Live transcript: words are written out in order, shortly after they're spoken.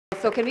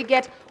So can we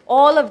get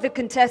all of the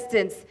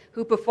contestants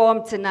who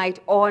performed tonight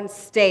on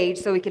stage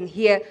so we can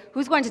hear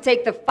who's going to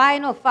take the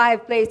final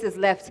 5 places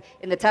left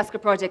in the Tusker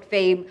Project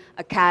Fame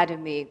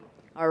Academy.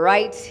 All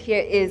right,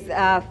 here is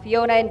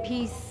Fiona in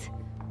Peace.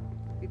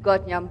 We've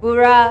got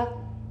Nyambura,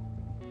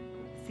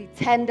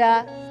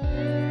 Sitenda,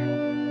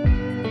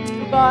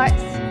 Bart,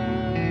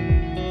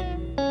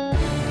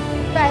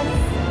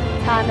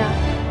 Fence, Tana,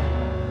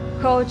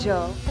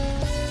 Kojo.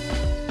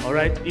 All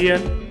right,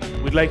 Ian,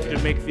 we'd like you to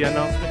make the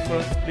announcement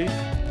first, please.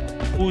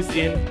 Who's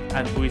in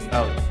and who is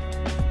out?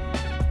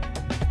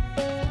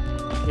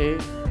 Okay.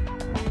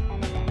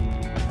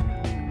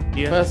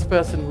 Ian? First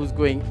person who's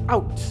going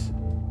out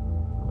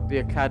of the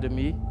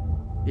academy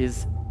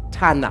is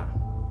Tana.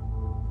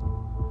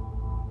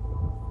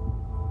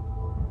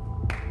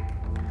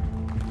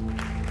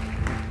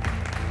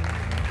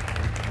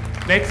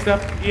 Next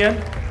up,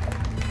 Ian.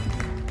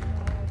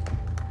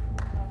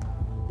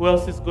 Who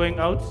else is going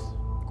out?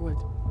 Go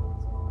ahead.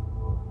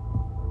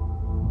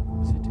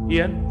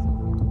 Ian?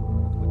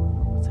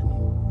 What's her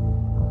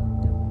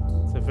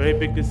name? It's a very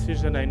big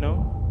decision, I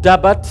know.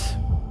 Dabat.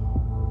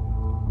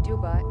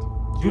 Dubat.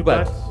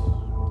 Dubat.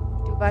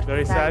 Dubat,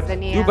 Very sad.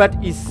 Tanzania.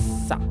 Dubat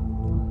Issa.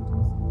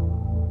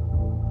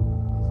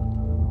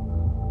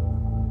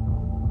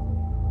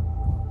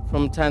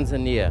 From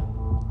Tanzania.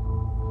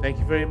 Thank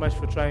you very much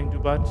for trying,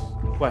 Dubat.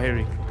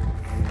 Kwaheri.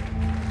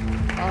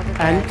 All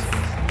the And best.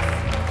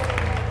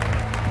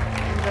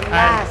 And the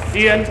last And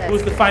Ian,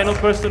 who's the contestant. final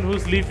person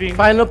who's leaving?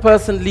 final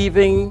person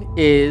leaving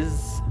is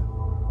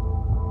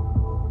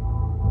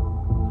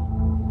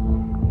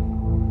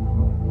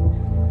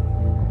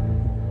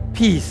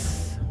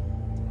Peace.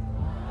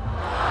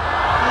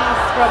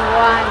 Peace from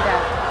Rwanda.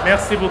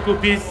 Merci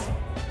beaucoup, Peace.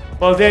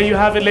 Well, there you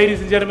have it,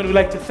 ladies and gentlemen. We'd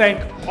like to thank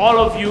all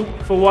of you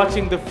for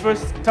watching the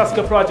first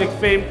Tusker Project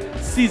Fame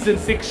Season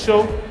 6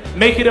 show.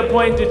 Make it a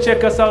point to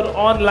check us out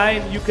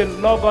online. You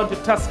can log on to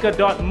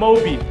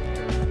tusker.mobi.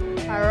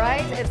 All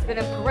right, it's been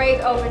a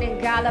great opening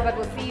gala, but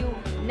we'll see you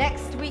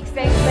next week,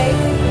 same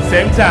place.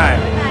 Same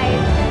time.